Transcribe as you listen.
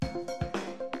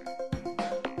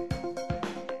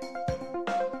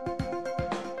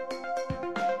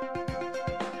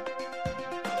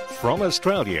From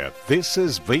Australia, this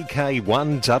is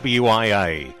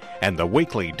VK1WIA and the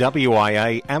weekly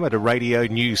WIA amateur radio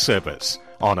news service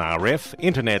on RF,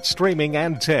 internet streaming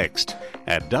and text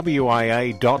at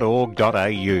wia.org.au.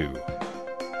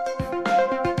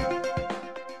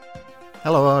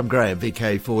 Hello, I'm Graham,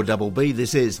 VK4BB.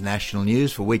 This is National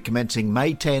News for week commencing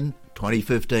May 10,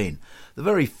 2015, the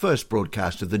very first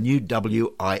broadcast of the new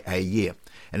WIA year.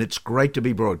 And it's great to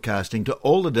be broadcasting to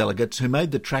all the delegates who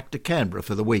made the trek to Canberra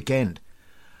for the weekend.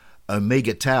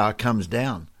 Omega Tower comes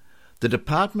down. The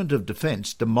Department of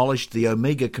Defence demolished the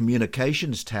Omega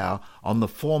Communications Tower on the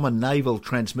former naval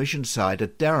transmission site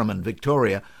at Darraman,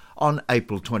 Victoria, on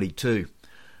April 22.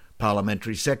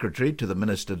 Parliamentary Secretary to the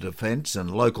Minister of Defence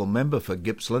and local member for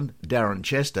Gippsland, Darren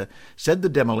Chester, said the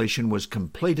demolition was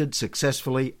completed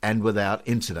successfully and without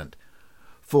incident.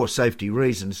 For safety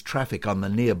reasons, traffic on the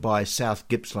nearby South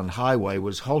Gippsland Highway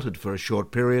was halted for a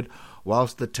short period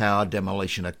whilst the tower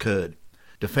demolition occurred.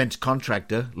 Defence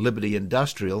contractor Liberty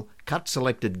Industrial cut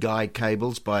selected guy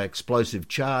cables by explosive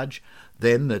charge,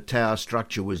 then the tower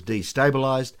structure was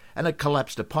destabilised and it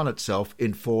collapsed upon itself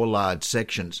in 4 large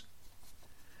sections.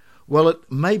 Well,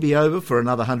 it may be over for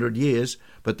another 100 years,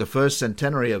 but the first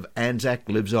centenary of Anzac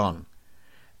lives on.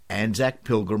 Anzac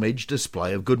Pilgrimage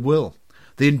Display of Goodwill.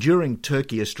 The enduring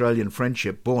Turkey-Australian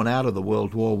friendship born out of the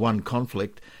World War I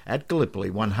conflict at Gallipoli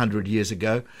 100 years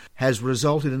ago has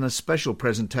resulted in a special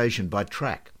presentation by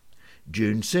TRAC.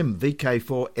 June Sim,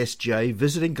 VK4SJ,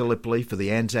 visiting Gallipoli for the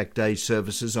Anzac Day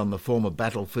services on the former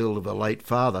battlefield of her late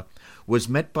father, was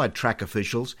met by TRAC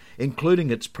officials, including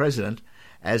its president,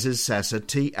 Aziz Sassa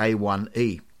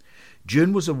TA1E.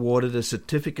 June was awarded a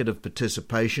certificate of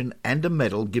participation and a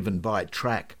medal given by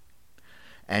TRAC.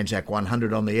 Anzac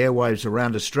 100 on the airwaves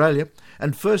around Australia,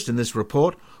 and first in this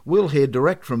report we'll hear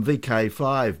direct from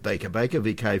VK5 Baker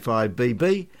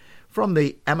VK5BB from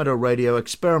the Amateur Radio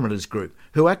Experimenters Group,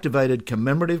 who activated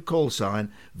commemorative call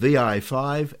sign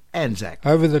VI5 Anzac.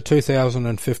 Over the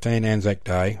 2015 Anzac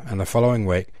Day and the following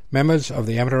week, members of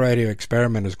the Amateur Radio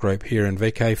Experimenters Group here in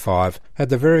VK5 had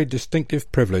the very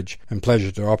distinctive privilege and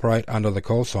pleasure to operate under the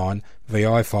call sign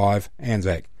VI5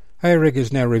 Anzac. ARIG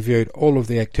has now reviewed all of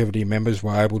the activity members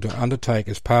were able to undertake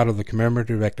as part of the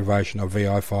commemorative activation of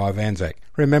VI5 Anzac,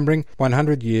 remembering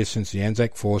 100 years since the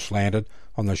Anzac Force landed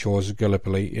on the shores of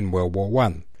Gallipoli in World War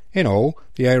I. In all,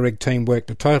 the ARIG team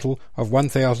worked a total of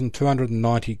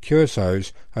 1,290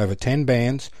 QSOs over 10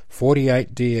 bands,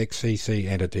 48 DXCC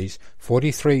entities,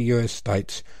 43 US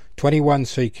states, 21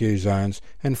 CQ zones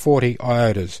and 40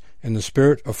 IOTAs in the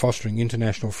spirit of fostering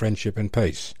international friendship and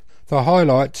peace. The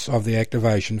highlights of the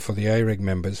activation for the ARIG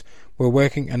members were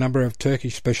working a number of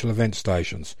Turkish special event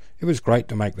stations. It was great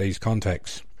to make these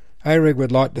contacts. ARIG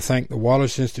would like to thank the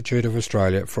Wireless Institute of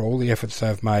Australia for all the efforts they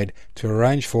have made to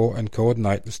arrange for and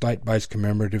coordinate the state-based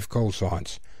commemorative call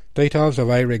signs. Details of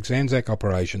ARIG's Anzac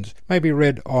operations may be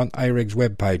read on ARIG's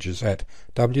web pages at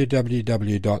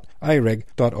www.arig.org.au.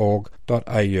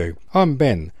 I'm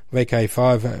Ben,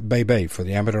 VK5BB for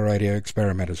the Amateur Radio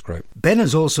Experimenters Group. Ben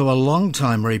is also a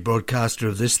long-time rebroadcaster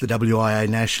of this, the WIA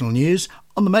National News,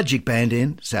 on the Magic Band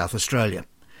in South Australia.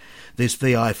 This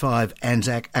VI5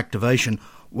 Anzac activation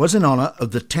was in honour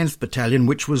of the 10th Battalion,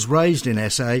 which was raised in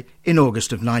SA in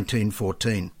August of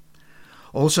 1914.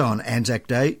 Also on Anzac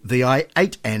Day,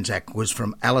 VI8 Anzac was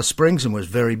from Alice Springs and was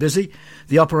very busy.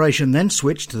 The operation then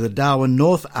switched to the Darwin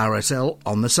North RSL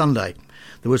on the Sunday.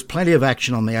 There was plenty of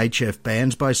action on the HF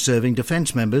bands by serving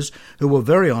defence members who were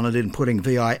very honoured in putting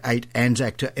VI8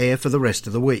 Anzac to air for the rest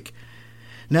of the week.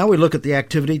 Now we look at the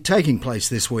activity taking place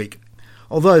this week.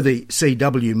 Although the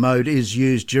CW mode is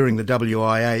used during the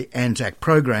WIA Anzac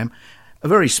program, a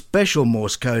very special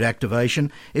Morse code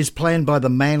activation is planned by the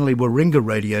Manly Warringah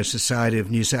Radio Society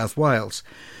of New South Wales.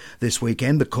 This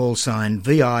weekend, the call sign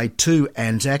VI2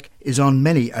 Anzac is on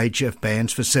many HF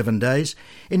bands for 7 days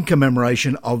in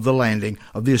commemoration of the landing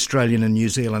of the Australian and New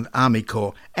Zealand Army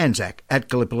Corps Anzac at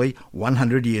Gallipoli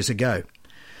 100 years ago.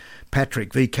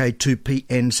 Patrick,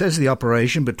 VK2PN, says the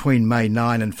operation between May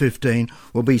 9 and 15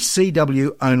 will be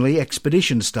CW-only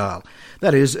expedition style,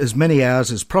 that is, as many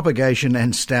hours as propagation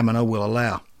and stamina will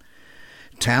allow.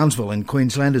 Townsville in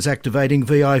Queensland is activating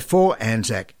VI4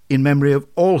 Anzac in memory of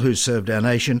all who served our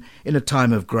nation in a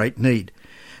time of great need.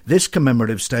 This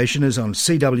commemorative station is on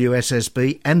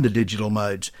CWSSB and the digital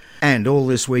modes. And all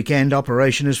this weekend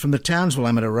operation is from the Townsville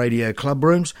Amateur Radio Club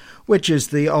Rooms, which is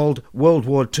the old World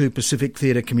War II Pacific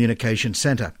Theatre Communication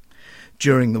Centre.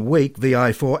 During the week,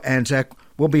 VI4 Anzac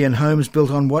will be in homes built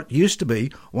on what used to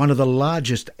be one of the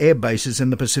largest air bases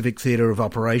in the Pacific Theatre of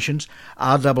Operations,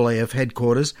 RAAF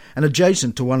headquarters, and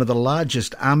adjacent to one of the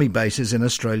largest army bases in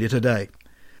Australia today.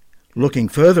 Looking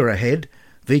further ahead,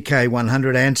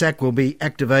 VK100 Anzac will be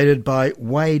activated by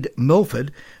Wade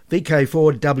Milford,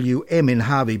 VK4WM in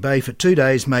Harvey Bay for 2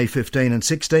 days, May 15 and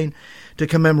 16, to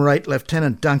commemorate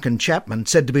Lieutenant Duncan Chapman,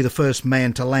 said to be the first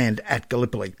man to land at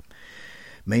Gallipoli.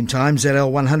 Meantime,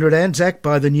 ZL100 Anzac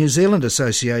by the New Zealand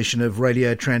Association of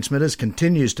Radio Transmitters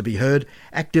continues to be heard,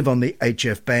 active on the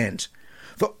HF bands.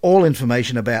 For all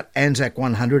information about Anzac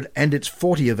 100 and its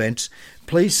 40 events,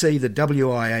 please see the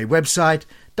WIA website,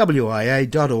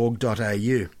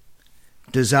 wia.org.au.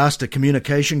 Disaster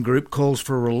Communication Group calls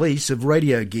for a release of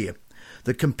radio gear.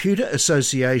 The Computer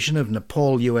Association of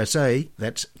Nepal USA,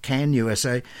 that's CAN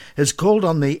USA, has called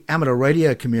on the amateur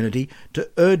radio community to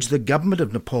urge the government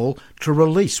of Nepal to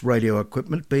release radio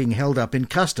equipment being held up in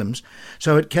customs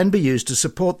so it can be used to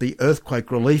support the earthquake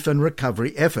relief and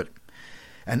recovery effort.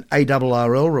 An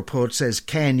ARRL report says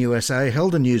CAN USA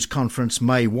held a news conference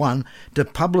May 1 to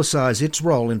publicise its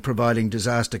role in providing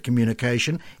disaster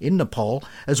communication in Nepal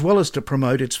as well as to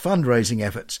promote its fundraising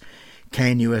efforts.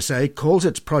 CAN USA calls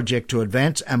its project to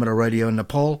advance amateur radio in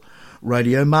Nepal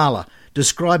Radio Mala,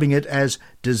 describing it as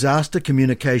disaster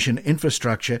communication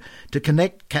infrastructure to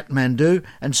connect Kathmandu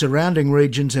and surrounding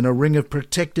regions in a ring of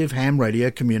protective ham radio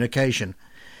communication.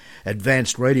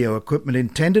 Advanced radio equipment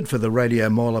intended for the Radio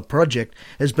Mala project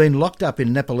has been locked up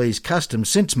in Nepalese customs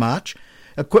since March,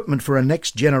 equipment for a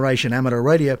next-generation amateur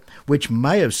radio which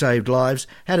may have saved lives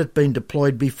had it been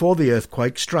deployed before the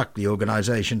earthquake struck, the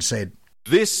organisation said.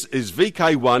 This is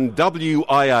VK1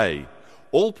 WIA.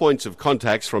 All points of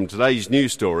contacts from today's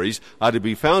news stories are to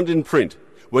be found in print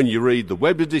when you read the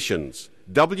web editions,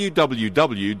 www.wia.org.au.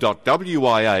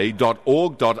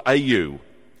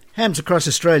 Hams across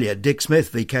Australia. Dick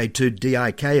Smith,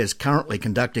 VK2DIK, is currently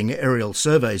conducting aerial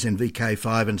surveys in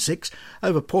VK5 and 6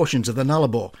 over portions of the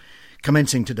Nullarbor.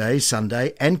 Commencing today,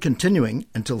 Sunday, and continuing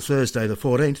until Thursday the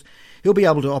 14th, he'll be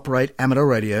able to operate amateur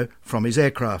radio from his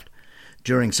aircraft.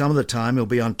 During some of the time, he'll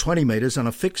be on 20 metres on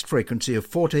a fixed frequency of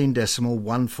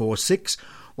 14.146.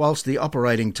 Whilst the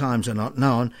operating times are not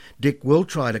known, Dick will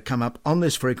try to come up on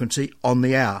this frequency on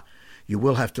the hour. You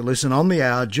will have to listen on the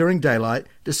hour during daylight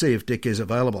to see if Dick is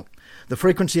available. The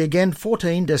frequency again,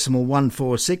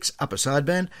 14.146 upper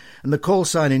sideband, and the call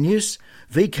sign in use,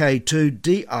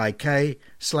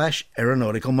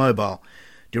 VK2DIK/Aeronautical Mobile.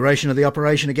 Duration of the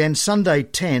operation again, Sunday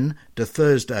 10 to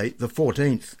Thursday the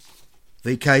 14th.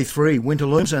 VK3 winter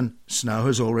looms and snow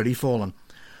has already fallen.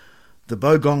 The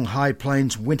Bogong High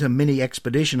Plains Winter Mini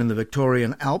Expedition in the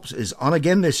Victorian Alps is on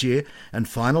again this year, and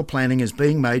final planning is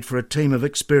being made for a team of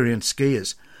experienced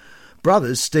skiers.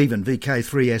 Brothers Stephen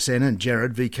VK3SN and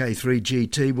Jared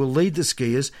VK3GT will lead the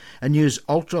skiers and use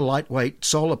ultra-lightweight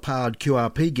solar-powered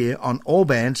QRP gear on all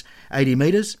bands 80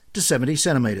 metres to 70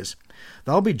 centimetres.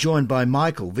 They'll be joined by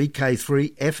Michael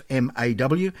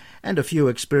VK3FMAW and a few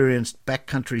experienced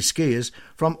backcountry skiers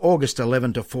from August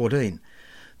 11 to 14.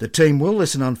 The team will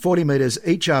listen on 40 metres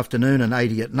each afternoon and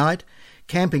 80 at night,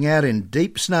 camping out in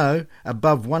deep snow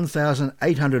above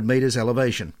 1,800 metres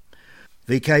elevation.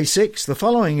 VK6, the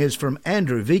following is from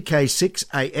Andrew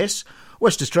VK6AS,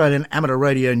 West Australian Amateur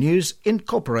Radio News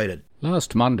Incorporated.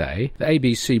 Last Monday, the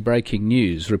ABC Breaking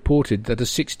News reported that a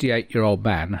 68-year-old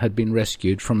man had been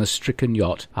rescued from a stricken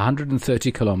yacht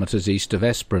 130 kilometres east of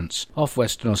Esperance, off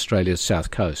Western Australia's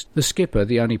south coast. The skipper,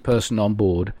 the only person on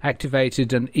board,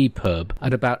 activated an EPIRB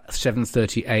at about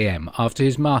 7:30 a.m. after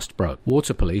his mast broke.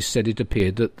 Water police said it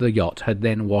appeared that the yacht had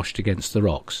then washed against the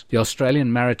rocks. The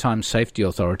Australian Maritime Safety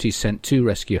Authority sent 2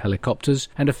 rescue helicopters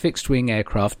and a fixed-wing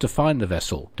aircraft to find the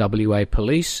vessel. WA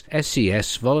Police,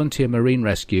 SES, Volunteer Marine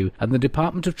Rescue and the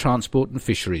Department of Transport and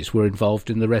Fisheries were involved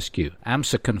in the rescue.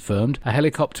 AMSA confirmed a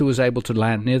helicopter was able to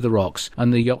land near the rocks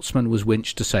and the yachtsman was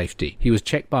winched to safety. He was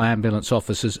checked by ambulance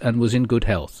officers and was in good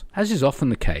health. As is often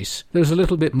the case, there is a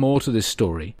little bit more to this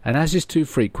story, and as is too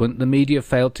frequent, the media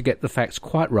failed to get the facts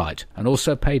quite right and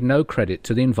also paid no credit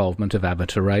to the involvement of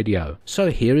amateur radio.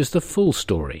 So here is the full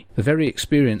story. The very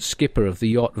experienced skipper of the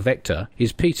yacht Vector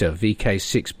is Peter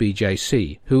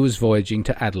VK6BJC, who was voyaging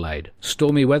to Adelaide.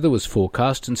 Stormy weather was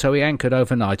forecast, and so he anchored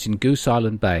overnight in Goose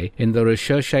Island Bay in the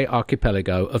Recherche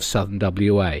archipelago of southern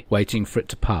WA, waiting for it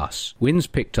to pass. Winds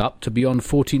picked up to beyond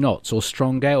 40 knots or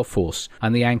strong gale force,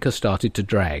 and the anchor started to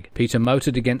drag. Peter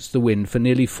motored against the wind for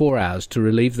nearly 4 hours to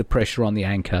relieve the pressure on the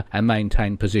anchor and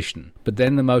maintain position. But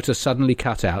then the motor suddenly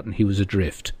cut out and he was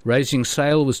adrift. Raising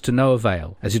sail was to no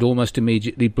avail, as it almost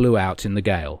immediately blew out in the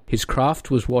gale. His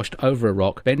craft was washed over a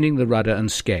rock, bending the rudder and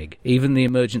skeg. Even the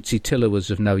emergency tiller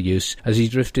was of no use, as he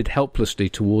drifted helplessly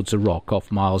towards a rock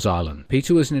off Miles Island.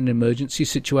 Peter was in an emergency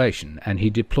situation and he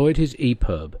deployed his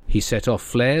EPIRB. He set off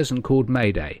flares and called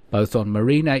Mayday, both on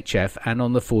Marine HF and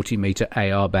on the 40-metre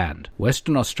AR band.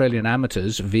 Western Australian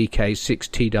amateurs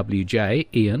VK6TWJ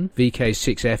Ian,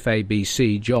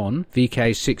 VK6FABC John,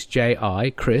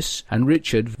 VK6JI Chris and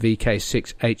Richard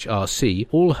VK6HRC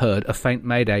all heard a faint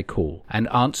Mayday call and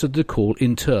answered the call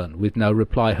in turn with no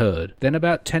reply heard. Then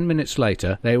about 10 minutes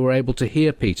later they were able to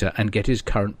hear Peter and get his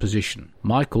current position.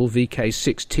 Michael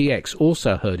VK6TX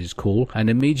also heard his call and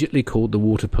immediately called the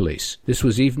water police. This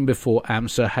was even before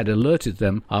AMSA had alerted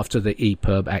them after the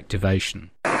EPIRB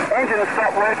activation. Engine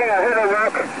stopped working, I hit a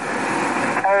rock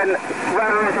and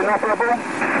rudder is inoperable.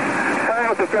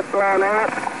 Sails have just blown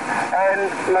out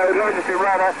and my emergency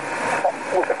rudder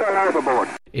fell overboard.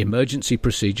 Emergency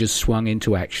procedures swung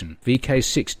into action.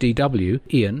 VK6DW,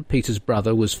 Ian, Peter's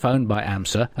brother, was phoned by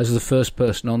AMSA as the first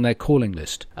person on their calling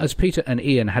list. As Peter and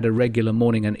Ian had a regular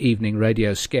morning and evening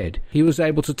radio sked, he was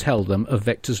able to tell them of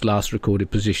Vector's last recorded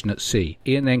position at sea.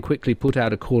 Ian then quickly put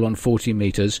out a call on 40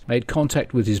 metres, made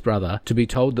contact with his brother to be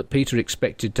told that Peter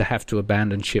expected to have to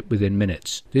abandon ship within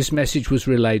minutes. This message was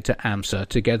relayed to AMSA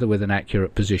together with an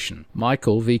accurate position.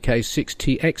 Michael,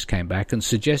 VK6TX, came back and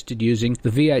suggested using the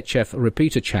VHF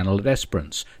repeater channel at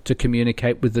Esperance to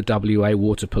communicate with the WA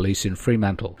Water Police in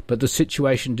Fremantle, but the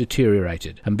situation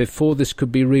deteriorated, and before this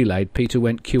could be relayed, Peter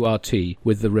went QRT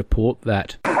with the report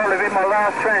that Probably been my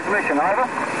last transmission, over.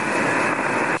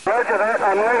 Roger that,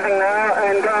 I'm leaving now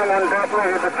and going on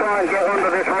Doppler to try and get onto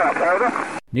this rock, over.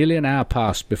 Nearly an hour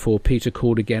passed before Peter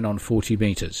called again on 40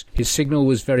 metres. His signal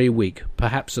was very weak,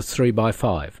 perhaps a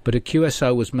 3x5, but a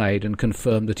QSO was made and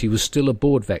confirmed that he was still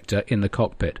aboard Vector in the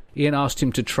cockpit. Ian asked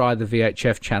him to try the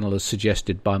VHF channel as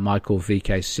suggested by Michael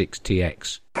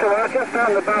VK6TX. So I'll just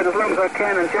run the boat as long as I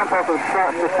can and jump off and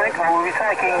start the sink. I will be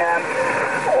taking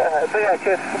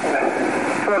VHF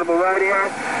portable radio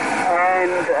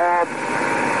and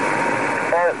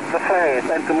the flares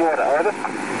and some water, over.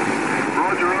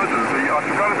 Roger. I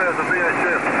forgot about the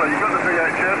VHF. So you've got the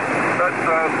VHF,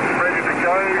 that's ready to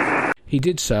go. He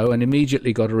did so and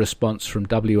immediately got a response from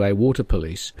WA Water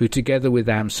Police, who together with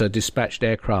AMSA dispatched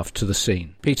aircraft to the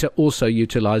scene. Peter also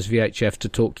utilised VHF to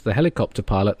talk to the helicopter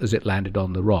pilot as it landed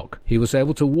on the rock. He was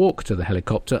able to walk to the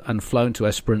helicopter and flown to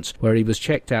Esperance, where he was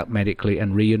checked out medically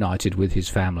and reunited with his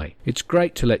family. It's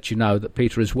great to let you know that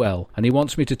Peter is well, and he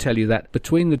wants me to tell you that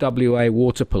between the WA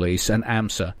Water Police and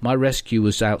AMSA, my rescue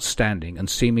was outstanding and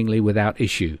seemingly without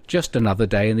issue. Just another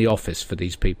day in the office for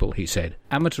these people, he said.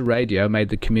 Amateur radio made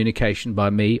the communication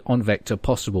by me on Vector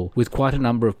possible, with quite a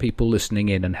number of people listening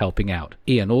in and helping out.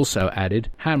 Ian also added,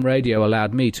 ham radio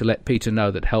allowed me to let Peter know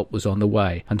that help was on the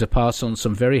way and to pass on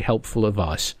some very helpful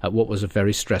advice at what was a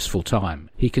very stressful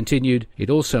time. He continued, it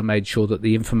also made sure that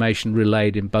the information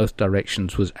relayed in both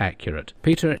directions was accurate.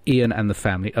 Peter, Ian and the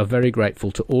family are very grateful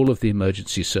to all of the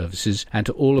emergency services and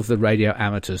to all of the radio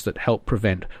amateurs that helped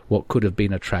prevent what could have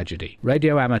been a tragedy.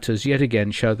 Radio amateurs yet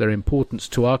again show their importance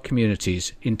to our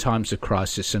communities in times of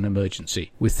crisis and emergency.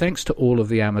 With thanks to all of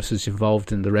the amateurs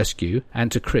involved in the rescue and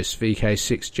to Chris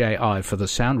VK6JI for the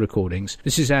sound recordings,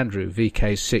 this is Andrew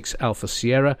VK6 Alpha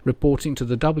Sierra reporting to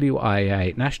the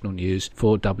WIA National News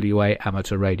for WA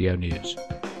Amateur Radio News.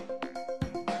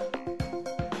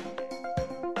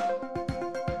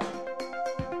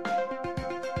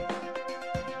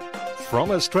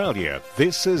 From Australia,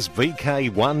 this is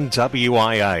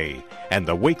VK1WIA and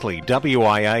the weekly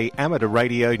WIA Amateur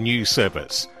Radio News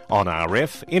Service on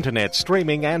RF, internet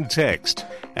streaming and text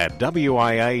at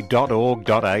wia.org.au.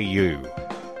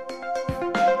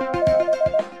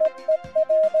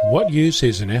 What use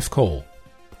is an F-call?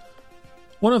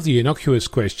 One of the innocuous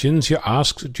questions you're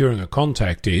asked during a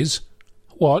contact is,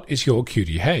 what is your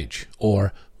QTH?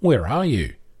 Or, where are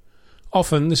you?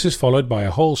 Often this is followed by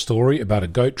a whole story about a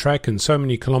goat track and so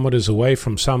many kilometres away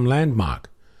from some landmark.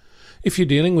 If you're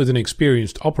dealing with an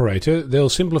experienced operator, they'll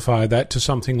simplify that to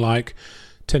something like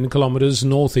 10 kilometres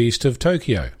northeast of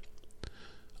Tokyo.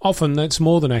 Often that's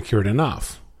more than accurate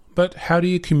enough, but how do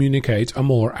you communicate a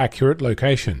more accurate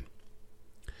location?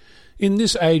 In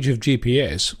this age of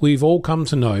GPS, we've all come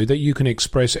to know that you can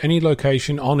express any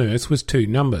location on Earth with two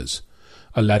numbers,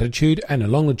 a latitude and a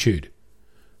longitude.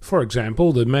 For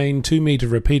example, the main 2-metre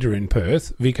repeater in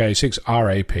Perth,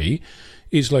 VK6RAP,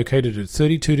 is located at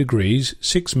 32 degrees,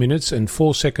 6 minutes and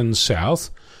 4 seconds south,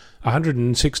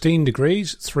 116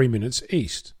 degrees, 3 minutes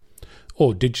east,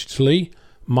 or digitally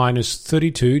minus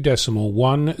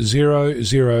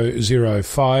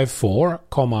 32.1000054,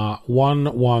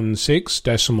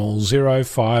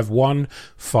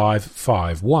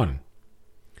 116.051551.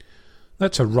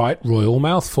 That's a right royal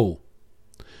mouthful.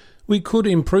 We could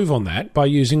improve on that by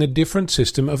using a different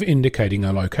system of indicating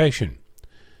a location.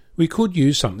 We could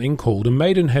use something called a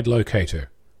Maidenhead locator.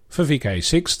 For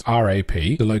VK6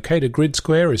 RAP, the locator grid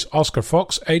square is Oscar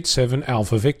Fox 87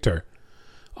 Alpha Victor.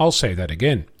 I'll say that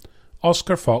again.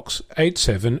 Oscar Fox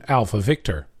 87 Alpha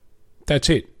Victor. That's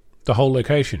it, the whole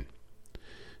location.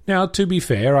 Now, to be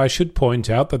fair, I should point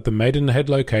out that the Maidenhead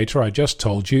locator I just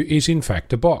told you is in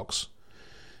fact a box.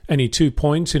 Any 2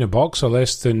 points in a box are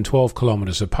less than 12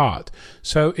 kilometres apart,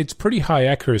 so it's pretty high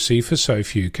accuracy for so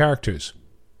few characters.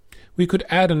 We could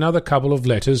add another couple of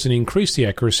letters and increase the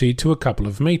accuracy to a couple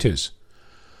of metres.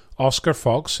 Oscar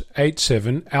Fox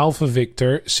 87 Alpha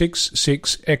Victor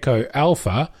 66 Echo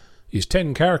Alpha is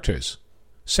 10 characters.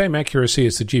 Same accuracy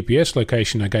as the GPS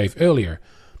location I gave earlier,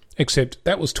 except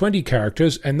that was 20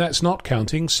 characters and that's not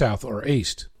counting south or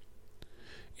east.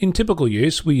 In typical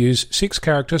use, we use 6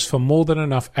 characters for more than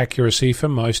enough accuracy for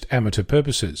most amateur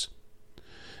purposes.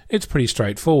 It's pretty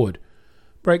straightforward.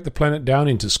 Break the planet down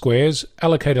into squares,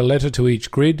 allocate a letter to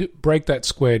each grid, break that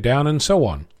square down, and so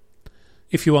on.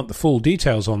 If you want the full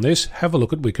details on this, have a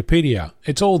look at Wikipedia.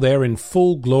 It's all there in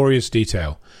full glorious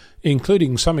detail,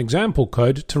 including some example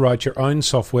code to write your own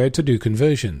software to do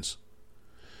conversions.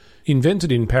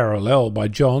 Invented in parallel by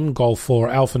John Golf 4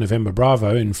 Alpha November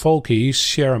Bravo and Folke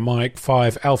Sierra Mike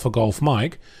 5 Alpha Golf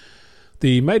Mike,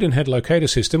 the Maidenhead locator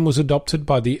system was adopted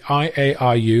by the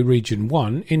IARU Region 1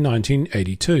 in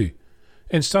 1982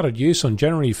 and started use on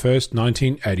January 1st,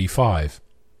 1985.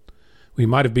 We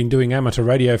might have been doing amateur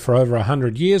radio for over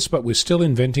 100 years, but we're still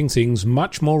inventing things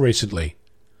much more recently.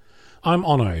 I'm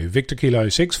Ono, Victor Kilo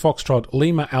 6 Foxtrot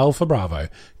Lima Alpha Bravo,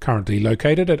 currently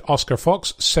located at Oscar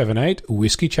Fox 78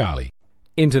 Whiskey Charlie.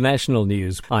 International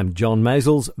news. I'm John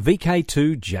Maisels,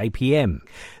 VK2 JPM.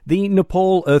 The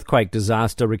Nepal earthquake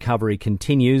disaster recovery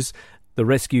continues. The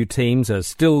rescue teams are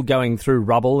still going through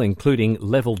rubble, including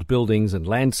levelled buildings and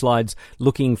landslides,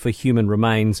 looking for human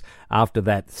remains after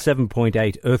that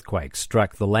 7.8 earthquake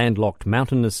struck the landlocked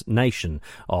mountainous nation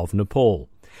of Nepal.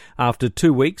 After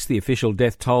 2 weeks, the official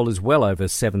death toll is well over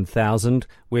 7,000,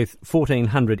 with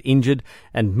 1,400 injured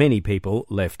and many people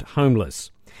left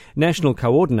homeless. National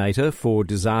Coordinator for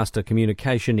Disaster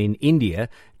Communication in India,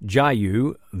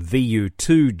 Jayu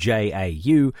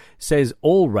VU2JAU, says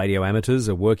all radio amateurs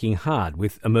are working hard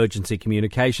with emergency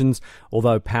communications,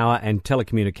 although power and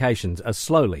telecommunications are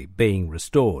slowly being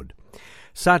restored.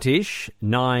 Satish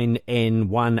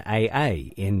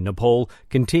 9N1AA in Nepal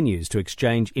continues to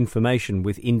exchange information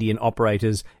with Indian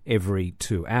operators every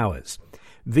 2 hours.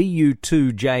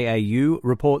 VU2JAU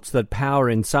reports that power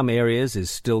in some areas is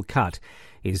still cut.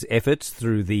 His efforts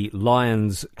through the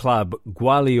Lions Club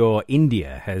Gwalior,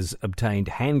 India, has obtained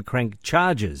hand-crank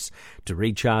chargers to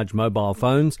recharge mobile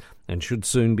phones and should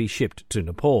soon be shipped to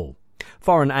Nepal.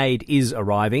 Foreign aid is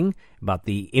arriving, but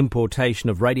the importation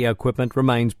of radio equipment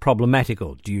remains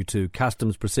problematical due to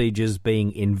customs procedures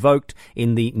being invoked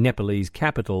in the Nepalese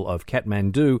capital of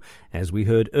Kathmandu, as we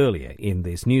heard earlier in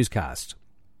this newscast.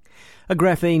 A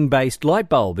graphene-based light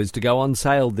bulb is to go on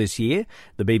sale this year.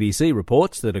 The BBC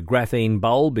reports that a graphene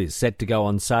bulb is set to go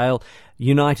on sale.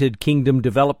 United Kingdom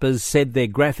developers said their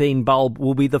graphene bulb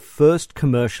will be the first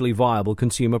commercially viable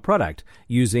consumer product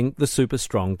using the super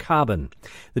strong carbon.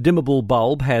 The dimmable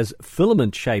bulb has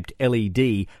filament-shaped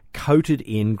LED coated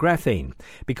in graphene.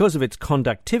 Because of its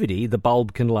conductivity, the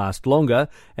bulb can last longer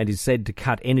and is said to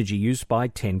cut energy use by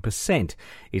 10%.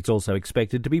 It's also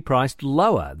expected to be priced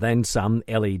lower than some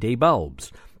LED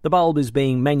bulbs. The bulb is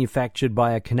being manufactured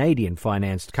by a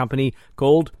Canadian-financed company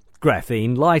called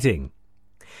Graphene Lighting.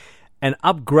 An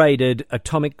upgraded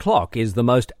atomic clock is the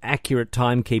most accurate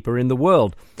timekeeper in the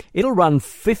world. It'll run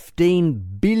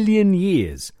 15 billion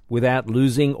years without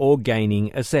losing or gaining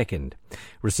a second.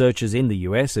 Researchers in the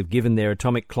US have given their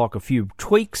atomic clock a few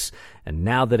tweaks, and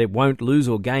now that it won't lose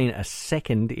or gain a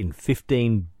second in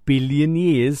 15 billion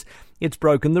years, it's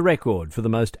broken the record for the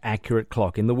most accurate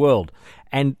clock in the world.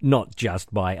 And not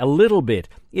just by a little bit.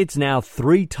 It's now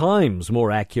 3 times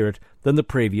more accurate than the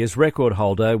previous record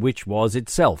holder, which was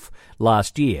itself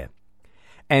last year.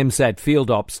 AMSAT Field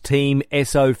Ops Team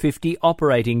SO50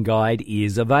 Operating Guide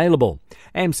is available.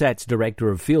 AMSAT's Director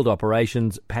of Field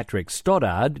Operations, Patrick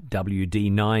Stoddard,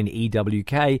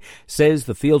 WD9EWK, says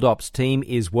the Field Ops team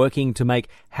is working to make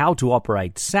how to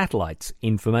operate satellites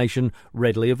information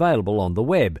readily available on the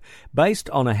web. Based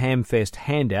on a Hamfest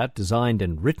handout designed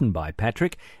and written by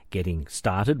Patrick, Getting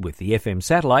Started with the FM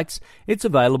Satellites, it's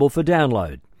available for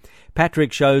download.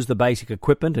 Patrick shows the basic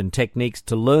equipment and techniques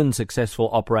to learn successful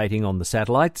operating on the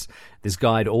satellites. This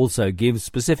guide also gives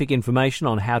specific information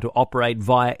on how to operate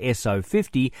via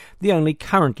SO50, the only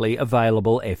currently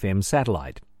available FM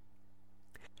satellite.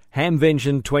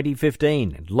 Hamvention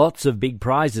 2015, and lots of big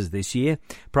prizes this year.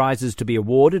 Prizes to be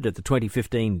awarded at the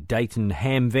 2015 Dayton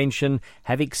Hamvention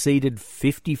have exceeded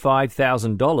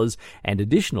 $55,000 and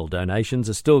additional donations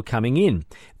are still coming in.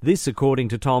 This according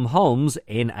to Tom Holmes,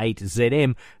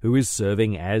 N8ZM, who is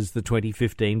serving as the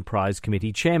 2015 Prize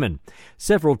Committee Chairman.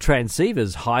 Several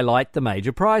transceivers highlight the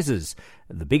major prizes.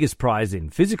 The biggest prize in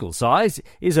physical size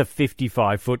is a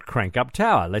 55-foot crank-up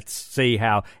tower. Let's see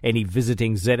how any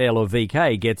visiting ZL or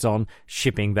VK gets on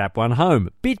shipping that one home.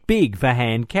 Bit big for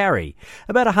hand carry.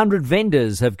 About 100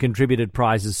 vendors have contributed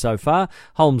prizes so far.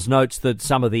 Holmes notes that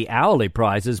some of the hourly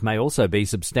prizes may also be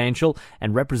substantial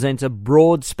and represent a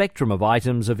broad spectrum of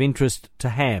items of interest to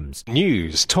hams.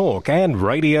 News, talk and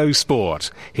radio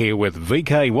sport. Here with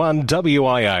VK1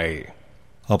 WIA.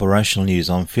 Operational news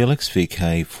on Felix,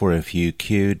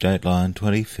 VK4FUQ, Dateline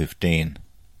 2015.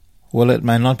 Well, it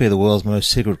may not be the world's most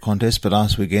secret contest, but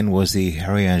last weekend was the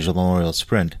Harry Angel Memorial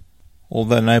Sprint.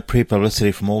 Although no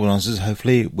pre-publicity from organisers,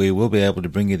 hopefully we will be able to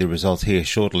bring you the results here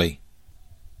shortly.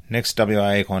 Next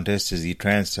WIA contest is the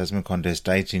Trans-Tasman Contest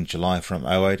date in July from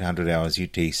 0800 hours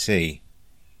UTC.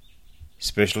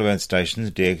 Special event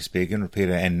stations, DX Beacon,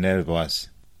 Repeater and Net Advice.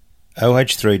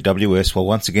 OH3WS will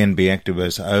once again be active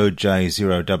as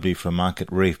OJ0W from Market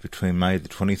Reef between May the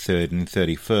 23rd and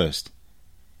 31st.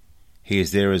 He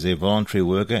is there as a voluntary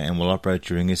worker and will operate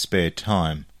during his spare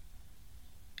time.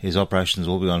 His operations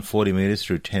will be on 40 metres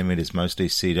through 10 metres, mostly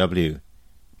CW,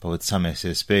 but with some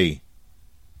SSB.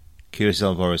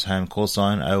 QSL Boris home call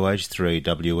sign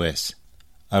OH3WS.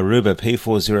 Aruba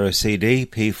P40CD,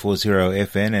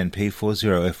 P40FN and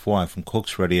P40FY from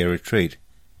Cook's Radio Retreat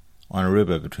on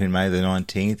Aruba between May the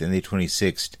 19th and the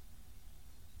 26th.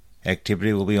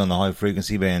 Activity will be on the high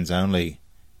frequency bands only.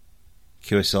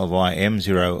 QSL via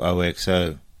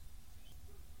M0OXO.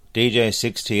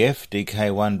 DJ6TF,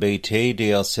 DK1BT,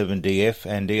 DL7DF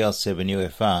and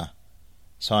DL7UFR,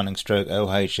 signing stroke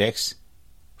OHX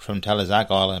from Talazak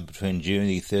Island between June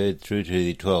the 3rd through to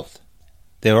the 12th.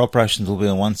 Their operations will be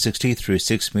on 160 through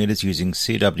 6 metres using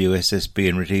CWSSB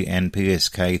and RITI and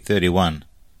PSK31.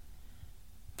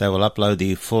 They will upload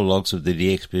the full logs of the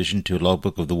DX position to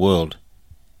Logbook of the World.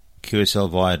 QSL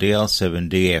via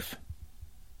DL7DF.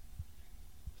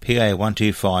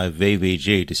 PA125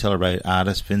 VVG to celebrate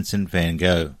artist Vincent van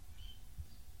Gogh.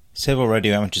 Several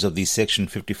radio amateurs of the Section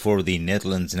 54 of the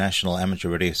Netherlands National Amateur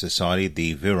Radio Society,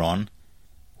 the VERON,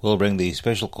 will bring the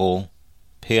special call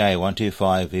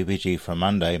PA125 VVG from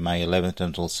Monday, May 11th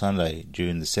until Sunday,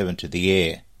 June the 7th to the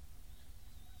air.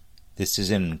 This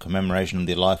is in commemoration of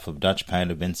the life of Dutch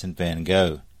painter Vincent van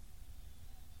Gogh.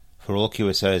 For all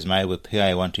QSOs made with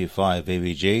PA125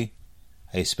 VVG,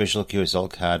 a special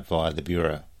QSL card via the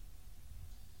Bureau.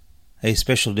 A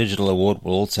special digital award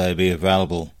will also be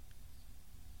available.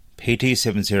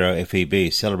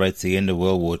 PT70FEB celebrates the end of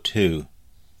World War II.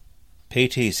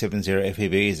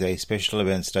 PT70FEB is a special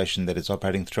event station that is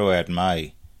operating throughout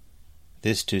May.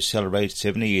 This to celebrate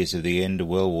 70 years of the end of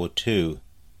World War II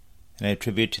and a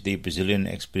tribute to the Brazilian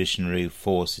Expeditionary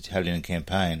Force Italian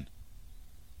campaign.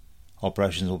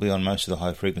 Operations will be on most of the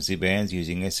high-frequency bands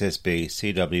using SSB,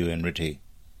 CW and RITI.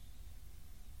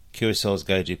 QSLs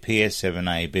go to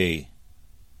PS7AB.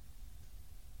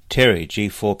 Terry,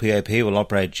 G4PAP, will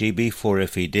operate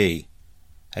GB4FED,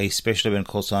 a special event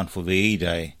call sign for VE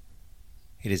Day.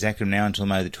 It is active now until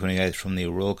May the 28th from the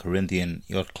Royal Corinthian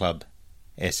Yacht Club,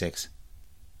 Essex.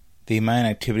 The main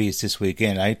activity is this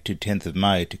weekend, 8th to 10th of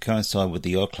May, to coincide with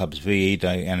the Yacht Club's VE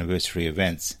Day anniversary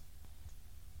events.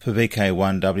 For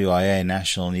VK1 WIA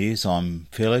National News, I'm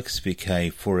Felix,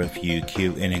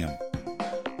 VK4FUQ Inningham.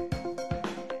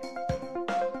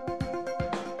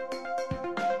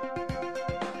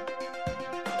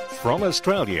 From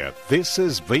Australia, this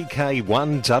is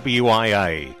VK1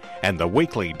 WIA and the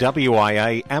weekly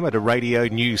WIA amateur radio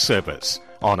news service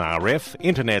on RF,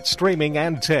 internet streaming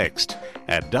and text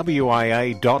at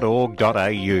wia.org.au.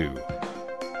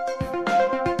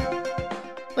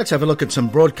 Let's have a look at some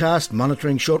broadcast,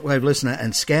 monitoring, shortwave listener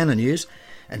and scanner news.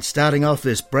 And starting off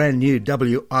this brand new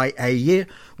WIA year,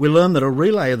 we learn that a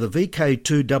relay of the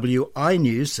VK2WI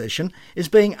news session is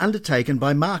being undertaken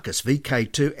by Marcus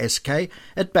VK2SK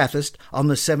at Bathurst on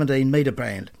the 17 metre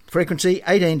band. Frequency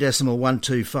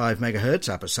 18.125 MHz,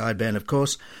 upper sideband of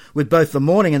course, with both the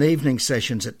morning and evening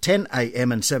sessions at 10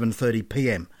 AM and 7:30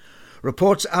 PM.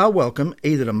 Reports are welcome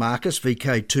either to Marcus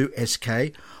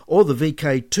VK2SK or the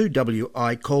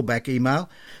VK2WI callback email.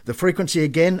 The frequency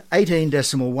again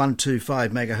 18.125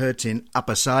 MHz in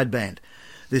upper sideband.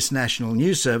 This national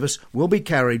news service will be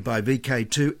carried by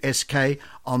VK2SK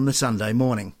on the Sunday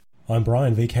morning. I'm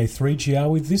Brian, VK3GR,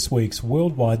 with this week's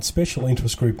Worldwide Special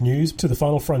Interest Group news. To the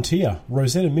final frontier,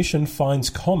 Rosetta mission finds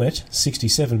comet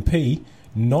 67P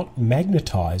not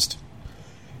magnetised.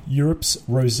 Europe's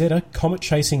Rosetta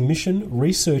comet-chasing mission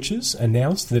researchers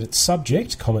announced that its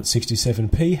subject, Comet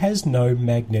 67P, has no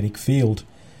magnetic field.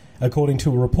 According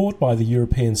to a report by the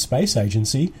European Space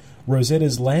Agency,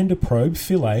 Rosetta's lander probe,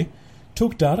 Philae,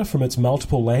 took data from its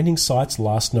multiple landing sites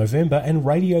last November and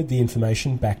radioed the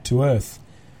information back to Earth.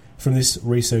 From this,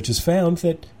 researchers found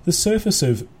that the surface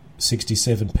of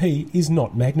 67P is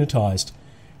not magnetised.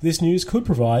 This news could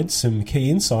provide some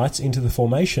key insights into the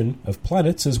formation of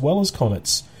planets as well as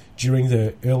comets during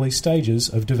the early stages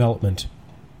of development.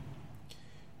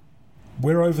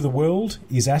 Where over the world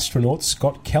is astronaut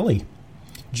Scott Kelly?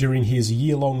 During his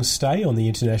year-long stay on the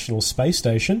International Space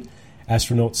Station,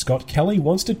 astronaut Scott Kelly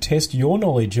wants to test your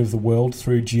knowledge of the world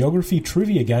through geography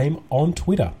trivia game on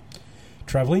Twitter.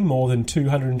 Travelling more than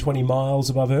 220 miles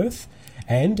above Earth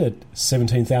and at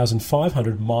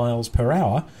 17,500 miles per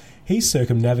hour, he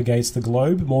circumnavigates the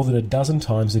globe more than a dozen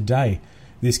times a day.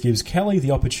 This gives Kelly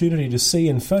the opportunity to see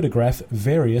and photograph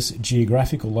various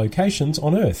geographical locations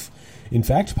on Earth. In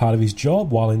fact, part of his job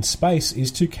while in space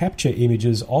is to capture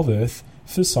images of Earth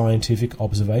for scientific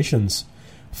observations.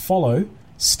 Follow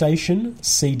Station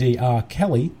CDR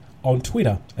Kelly on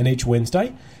Twitter, and each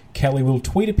Wednesday, Kelly will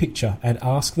tweet a picture and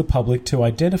ask the public to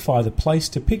identify the place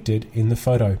depicted in the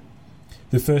photo.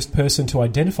 The first person to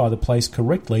identify the place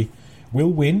correctly will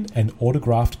win an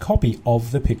autographed copy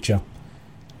of the picture.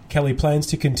 Kelly plans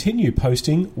to continue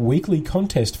posting weekly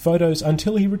contest photos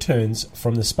until he returns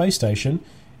from the space station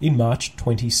in March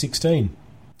 2016.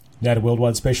 Now to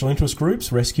Worldwide Special Interest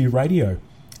Group's Rescue Radio.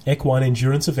 Equine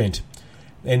Endurance Event.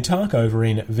 NTARC over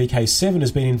in VK7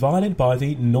 has been invited by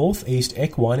the North East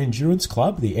Equine Endurance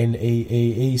Club, the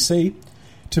NEEEC,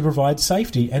 to provide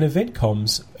safety and event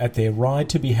comms at their ride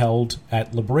to be held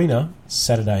at Labrina,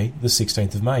 Saturday the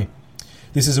 16th of May.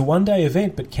 This is a one-day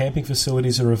event, but camping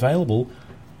facilities are available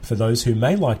for those who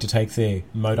may like to take their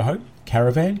motorhome,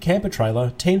 caravan, camper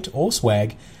trailer, tent or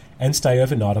swag and stay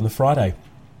overnight on the Friday.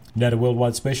 Now to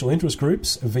Worldwide Special Interest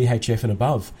Groups, VHF and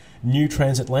above. New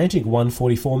transatlantic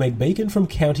 144 meg beacon from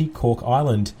County Cork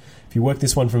Island. If you work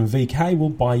this one from VK, we'll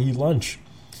buy you lunch.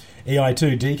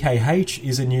 EI2DKH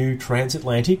is a new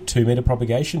transatlantic 2-metre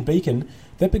propagation beacon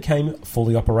that became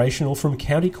fully operational from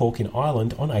County Cork in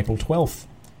Ireland on April 12th.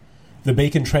 The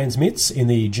beacon transmits in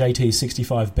the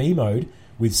JT65B mode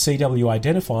with CW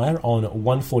identifier on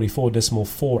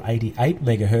 144.488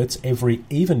 MHz every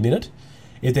even minute.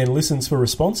 It then listens for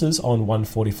responses on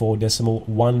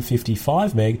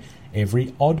 144.155 meg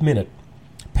every odd minute.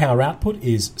 Power output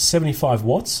is 75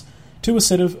 watts to a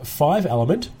set of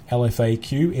 5-element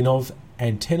LFAQ INOV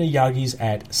antenna Yagis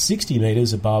at 60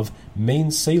 metres above mean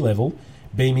sea level,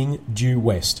 beaming due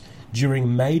west.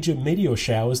 During major meteor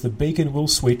showers, the beacon will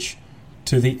switch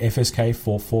to the FSK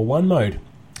 441 mode.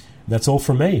 That's all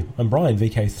from me. I'm Brian,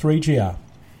 VK3GR.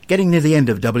 Getting near the end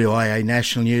of WIA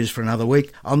National News for another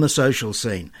week on the social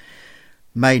scene.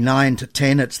 May 9 to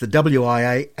 10, it's the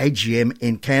WIA AGM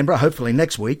in Canberra. Hopefully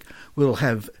next week we'll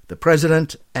have the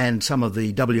President and some of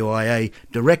the WIA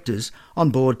directors on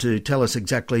board to tell us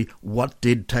exactly what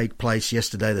did take place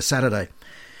yesterday, the Saturday.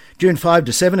 June 5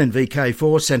 to 7 in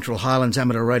VK4, Central Highlands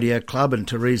Amateur Radio Club and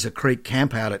Teresa Creek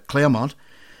Campout at Claremont.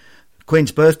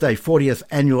 Queen's Birthday 40th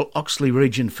Annual Oxley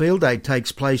Region Field Day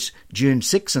takes place June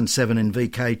 6 and 7 in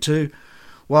VK2,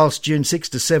 whilst June 6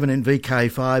 to 7 in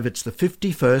VK5 it's the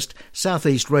 51st South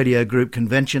East Radio Group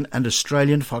Convention and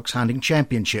Australian Fox Hunting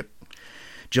Championship.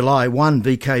 July 1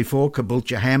 VK4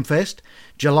 Caboolture Hamfest,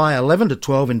 July 11 to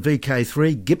 12 in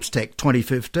VK3 Gipstech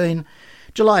 2015,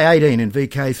 July 18 in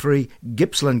VK3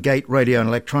 Gippsland Gate Radio and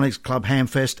Electronics Club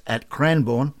Hamfest at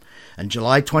Cranbourne, and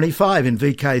July 25 in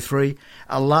VK3,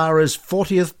 Alara's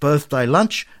 40th birthday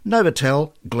lunch,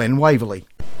 Novotel, Glen Waverley.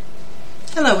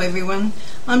 Hello everyone,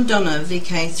 I'm Donna,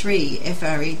 VK3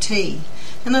 FRET,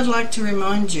 and I'd like to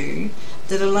remind you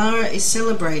that Alara is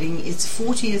celebrating its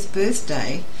 40th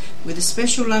birthday with a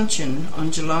special luncheon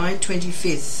on July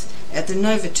 25th at the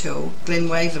Novotel, Glen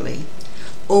Waverley.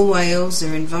 All whales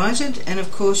are invited, and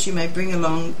of course you may bring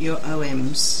along your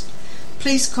OMs.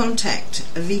 Please contact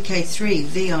a VK3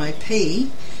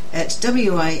 VIP at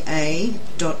wia.org.au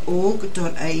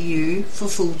for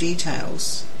full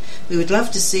details. We would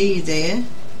love to see you there.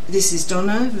 This is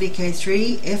Donna,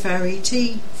 VK3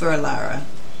 FRET for Alara.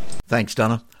 Thanks,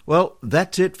 Donna. Well,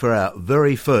 that's it for our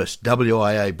very first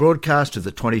WIA broadcast of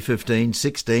the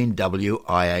 2015-16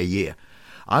 WIA year.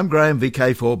 I'm Graham,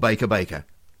 VK4 Baker.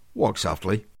 Walk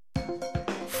softly.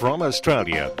 From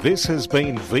Australia, this has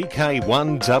been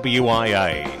VK1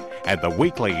 WIA and the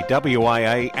weekly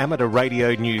WIA Amateur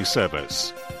Radio News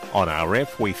Service. On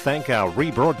RF, we thank our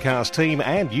rebroadcast team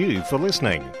and you for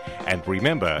listening. And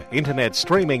remember, internet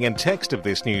streaming and text of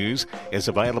this news is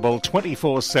available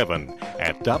 24/7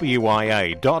 at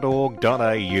wia.org.au.